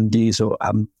 AMD, so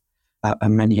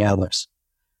and many others.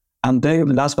 And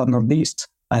then last but not least,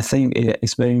 I think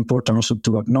it's very important also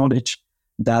to acknowledge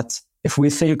that if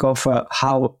we think of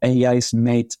how AI is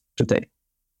made today,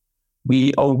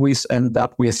 we always end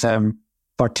up with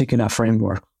particular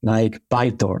framework like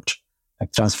PyTorch,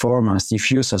 like transformers,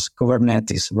 diffusers,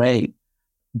 Kubernetes, Ray.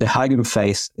 The Hugging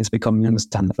Face is becoming a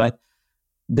standard, right?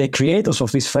 The creators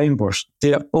of these frameworks,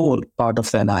 they are all part of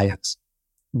the alliance.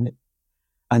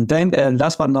 And then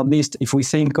last but not least, if we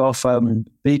think of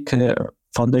big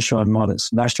foundational models,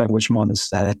 large language models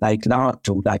like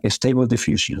Llama2, like Stable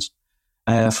Diffusions,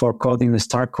 for coding the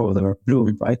StarCode or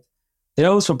Bloom, right? They're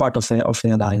also part of the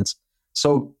alliance.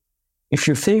 So if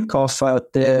you think of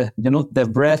the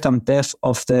breadth and depth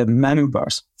of the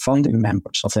members, founding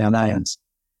members of the alliance,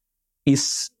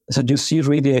 so you see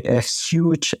really a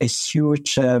huge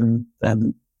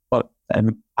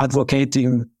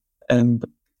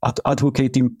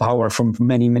advocating power from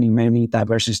many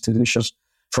diverse institutions,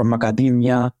 from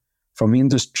academia, from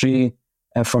industry,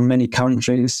 from many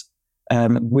countries,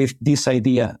 with this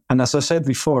idea. And as I said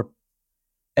before,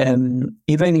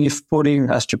 even if putting,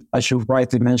 as you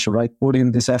rightly mentioned, right,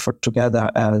 putting this effort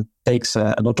together takes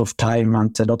a lot of time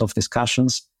and a lot of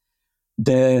discussions,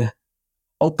 the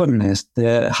openness,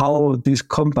 how these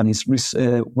companies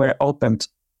were open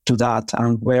to that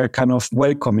and were kind of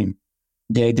welcoming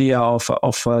the idea of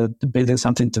building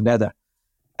something together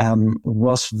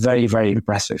was very, very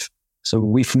impressive. So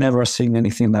we've never seen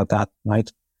anything like that,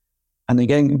 right? And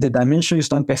again, the dimension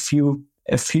is not a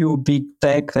few big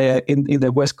tech in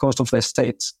the west coast of the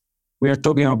States. We are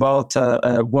talking about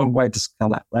a worldwide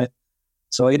scale, right?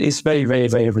 So it is very, very,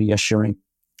 very reassuring.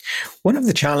 One of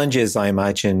the challenges I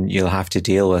imagine you'll have to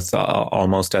deal with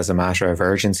almost as a matter of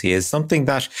urgency is something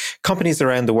that companies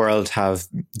around the world have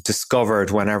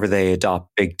discovered whenever they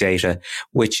adopt big data,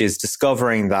 which is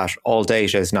discovering that all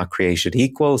data is not created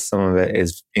equal. Some of it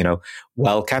is,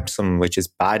 well kept, some of which is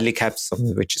badly kept, some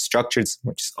of which is structured,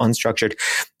 some which is unstructured.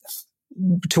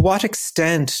 To what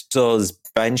extent does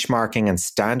benchmarking and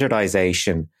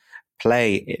standardization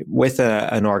play with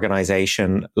an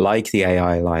organization like the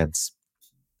AI Alliance?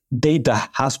 Data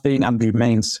has been and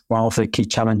remains one of the key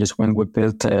challenges when we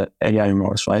build AI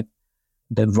models, right?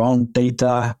 The wrong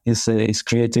data is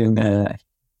creating a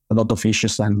lot of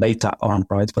issues and later on,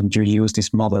 right, when you use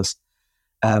these models.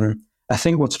 I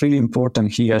think what's really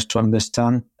important here is to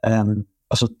understand,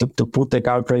 also to put the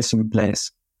guardrails in place.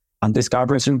 And these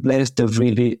guardrails in place, they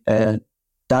really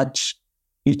touch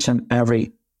each and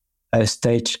every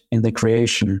stage in the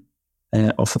creation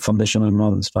of the foundational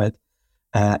models, right?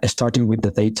 Starting with the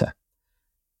data.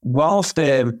 One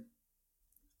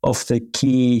of the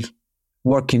key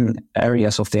working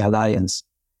areas of the Alliance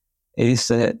is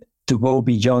to go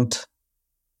beyond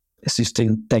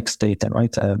existing text data,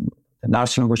 right? The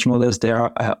large language models, they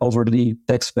are overly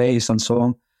text-based and so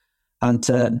on.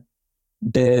 And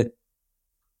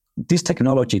this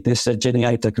technology, this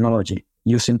GenAI technology,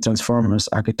 using transformers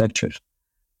architecture,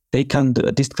 this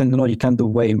technology can do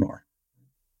way more.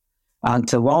 And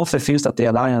one of the things that the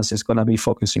Alliance is going to be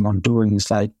focusing on doing is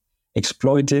like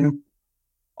exploiting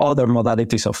other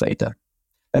modalities of data.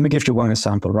 Let me give you one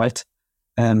example, right?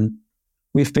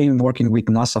 We've been working with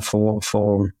NASA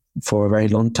for a very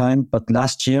long time, but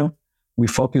last year we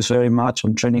focused very much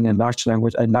on training a large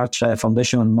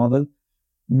foundational model,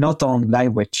 not on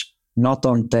language, not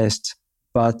on text,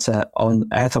 but on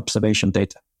Earth observation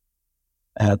data.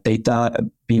 Data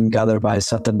being gathered by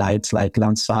satellites like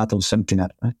Landsat or Sentinel,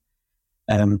 right?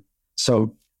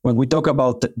 So when we talk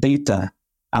about data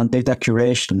and data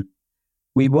curation,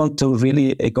 we want to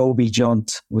really go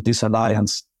beyond with this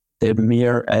alliance, the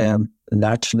mere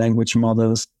large language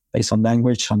models based on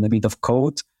language and a bit of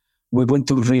code. We want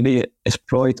to really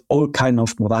exploit all kinds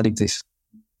of modalities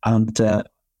and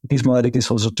these modalities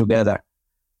also together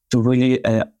to really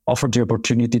offer the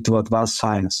opportunity to advance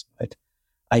science, right?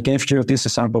 I gave you this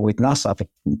example with NASA, but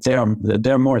there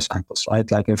are more examples,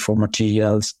 right? Like for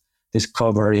materials,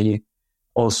 discovery,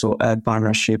 also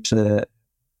partnerships to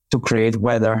create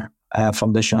weather,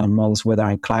 foundational models, weather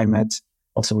and climate,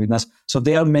 also with us. So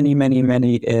there are many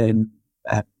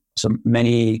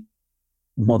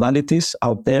modalities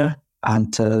out there,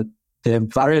 and the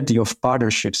variety of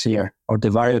partnerships here, or the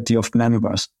variety of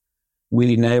members, will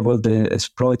enable the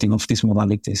exploiting of these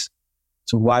modalities.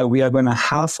 So while we are going to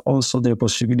have also the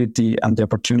possibility and the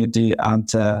opportunity,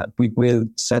 and we will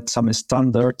set some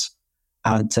standards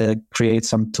and create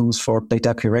some tools for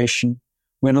data curation,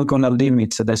 we're not going to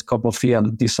limit the scope of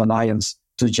this alliance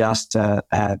to just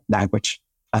language.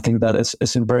 I think that is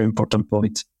a very important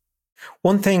point.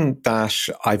 One thing that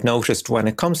I've noticed when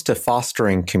it comes to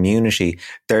fostering community,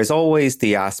 there's always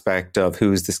the aspect of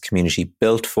who's this community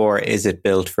built for? Is it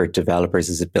built for developers?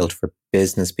 Is it built for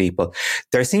business people?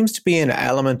 There seems to be an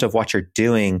element of what you're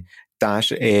doing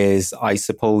that is, I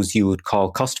suppose you would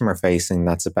call customer facing.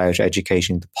 That's about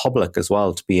educating the public as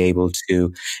well to be able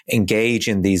to engage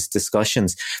in these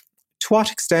discussions. To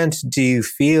what extent do you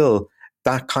feel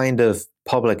that kind of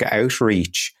public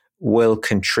outreach will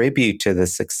contribute to the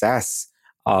success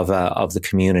of the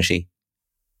community?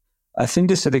 I think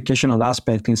this educational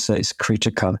aspect is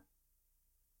critical.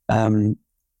 And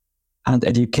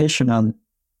educational,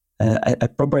 a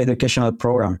proper educational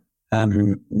program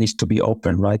needs to be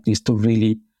open, right? Needs to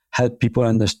really help people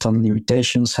understand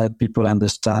limitations, help people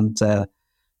understand,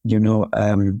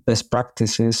 best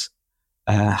practices,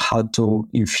 how to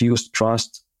infuse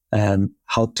trust, and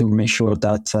how to make sure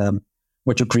that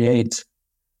what you create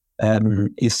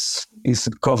is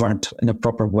governed in a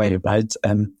proper way, right?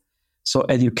 So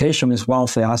education is one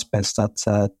of the aspects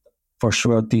that, for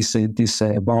sure, this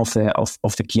one of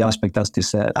the key aspects that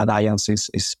this alliance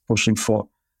is pushing for.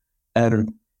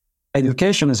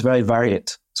 Education is very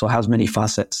varied, so it has many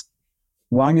facets.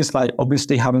 One is like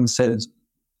obviously having said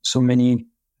so many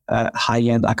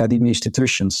high-end academic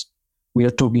institutions. We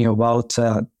are talking about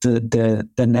the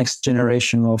next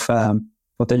generation of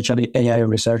potentially AI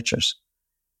researchers,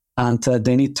 and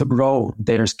they need to grow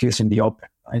their skills in the open,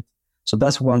 right? So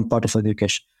that's one part of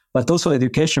education. But also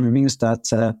education means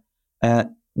that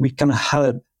we can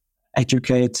help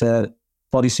educate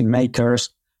policymakers.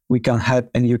 We can help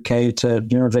educate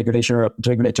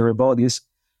regulatory bodies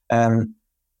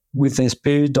with the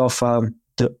spirit of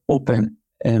the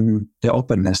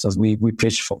openness that we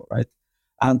preach for, right?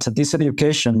 And this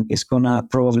education is going to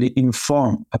probably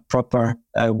inform a proper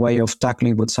way of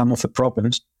tackling with some of the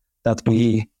problems that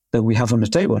we have on the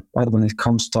table, right? When it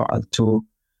comes to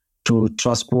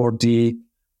trustworthy,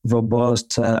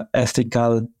 robust,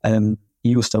 ethical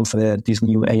use of this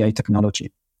new AI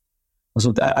technology.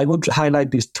 So I would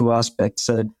highlight these two aspects.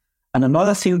 And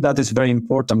another thing that is very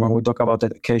important when we talk about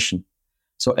education.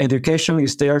 So education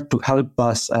is there to help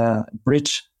us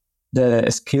bridge the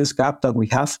skills gap that we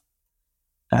have.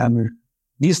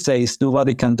 These days,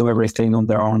 nobody can do everything on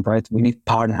their own, right? We need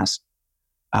partners.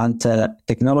 And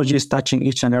technology is touching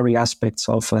each and every aspect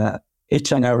of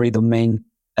each and every domain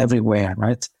everywhere,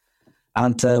 right?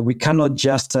 And we cannot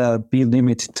just be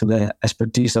limited to the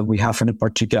expertise that we have in a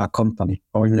particular company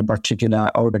or in a particular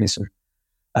organism.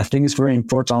 I think it's very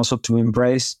important also to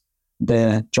embrace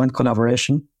the joint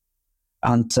collaboration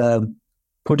and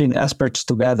putting experts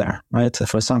together, right?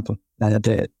 For example,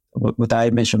 what I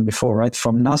mentioned before, right?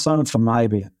 From NASA and from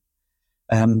IBM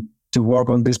to work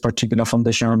on these particular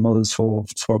foundational models for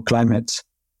climate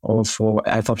or for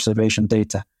Earth observation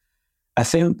data. I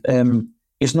think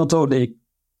it's not only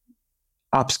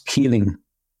upskilling,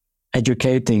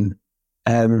 educating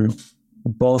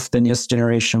both the next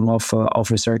generation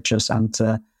of researchers and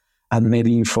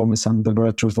maybe informing some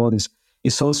regulatory bodies.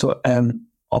 It's also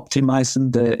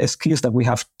optimizing the skills that we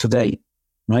have today,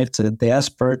 right? The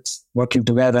experts working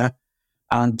together,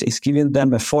 and it's giving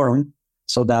them a forum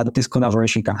so that this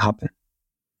collaboration can happen.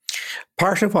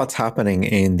 Part of what's happening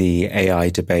in the AI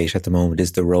debate at the moment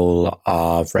is the role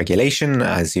of regulation,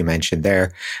 as you mentioned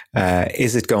there.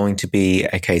 Is it going to be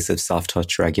a case of soft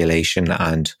touch regulation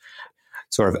and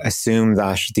sort of assume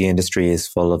that the industry is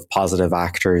full of positive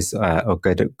actors or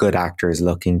good actors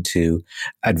looking to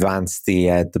advance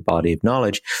the body of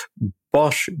knowledge?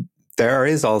 But there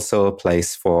is also a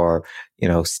place for,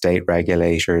 state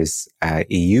regulators,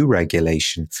 EU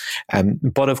regulation.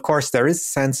 But of course, there is a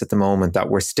sense at the moment that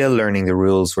we're still learning the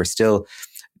rules. We're still,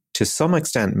 to some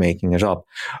extent, making it up.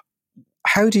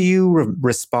 How do you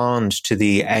respond to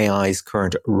the AI's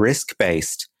current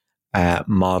risk-based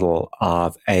model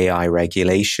of AI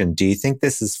regulation? Do you think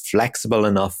this is flexible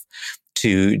enough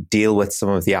to deal with some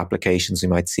of the applications we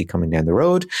might see coming down the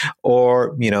road?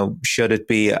 Or, should it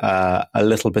be a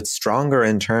little bit stronger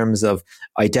in terms of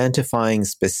identifying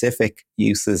specific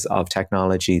uses of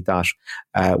technology that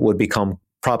would become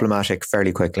problematic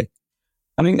fairly quickly?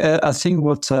 I mean, I think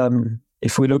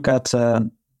if we look at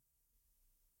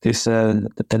this, the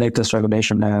latest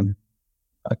regulation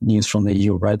news from the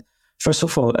EU, right? First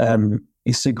of all,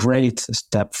 it's a great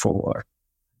step forward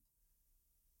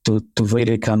to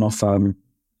really kind of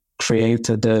create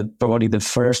probably the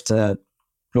first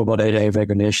global AI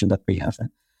regulation that we have.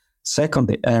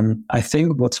 Secondly, I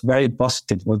think what's very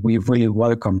positive, what we really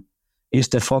welcome, is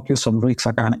the focus on risk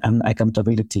and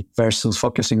accountability versus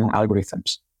focusing on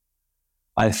algorithms.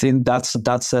 I think that's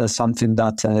something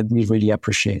that we really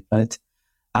appreciate, right?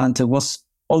 And what's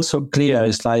also clear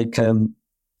is like in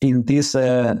this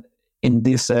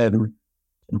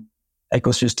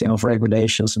ecosystem of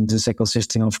regulations, and this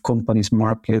ecosystem of companies,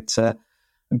 markets,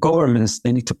 governments,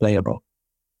 they need to play a role.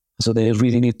 So they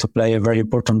really need to play a very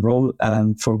important role,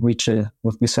 for which,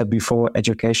 what we said before,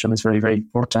 education is very, very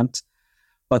important.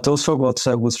 But also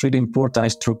what's really important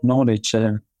is to acknowledge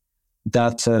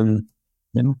that,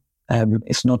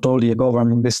 it's not only a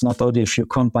government, it's not only a few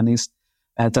companies.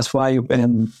 That's why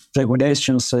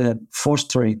regulations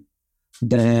fostering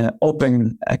the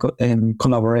open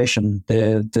collaboration,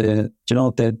 the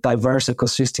diverse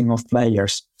ecosystem of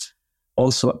players,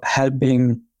 also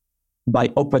helping by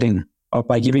opening or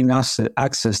by giving us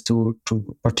access to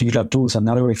particular tools and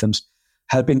algorithms,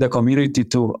 helping the community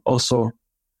to also,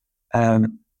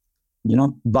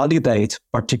 validate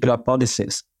particular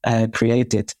policies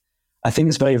created. I think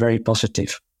it's very, very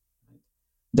positive.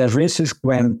 The risk is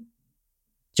when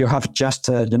you have just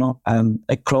a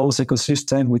closed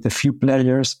ecosystem with a few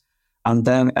players, and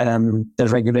then the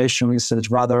regulation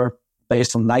is rather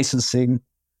based on licensing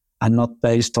and not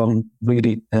based on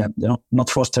really, not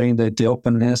fostering the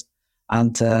openness.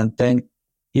 And then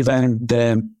even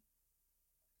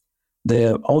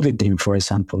the auditing, for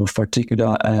example, of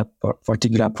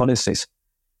particular policies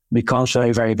becomes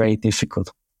very, very, very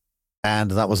difficult.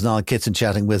 And that was Niall Kitson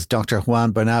chatting with Dr.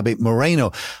 Juan Bernabe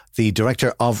Moreno, the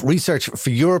Director of Research for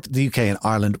Europe, the UK and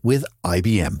Ireland with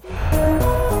IBM.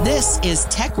 This is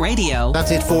Tech Radio. That's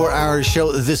it for our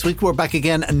show this week. We're back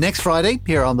again next Friday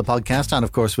here on the podcast and,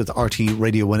 of course, with RT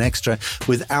Radio 1 Extra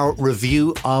with our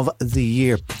review of the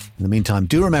year. In the meantime,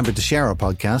 do remember to share our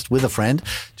podcast with a friend.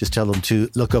 Just tell them to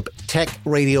look up Tech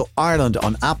Radio Ireland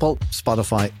on Apple,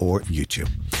 Spotify or YouTube.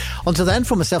 Until then,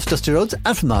 from myself, Dusty Rhodes,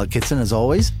 and from Niall Kitson, as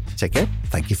always, take care.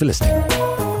 Thank you for listening.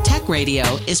 Tech Radio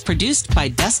is produced by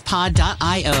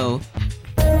DustPod.io.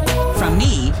 From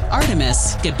me,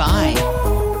 Artemis,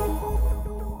 goodbye.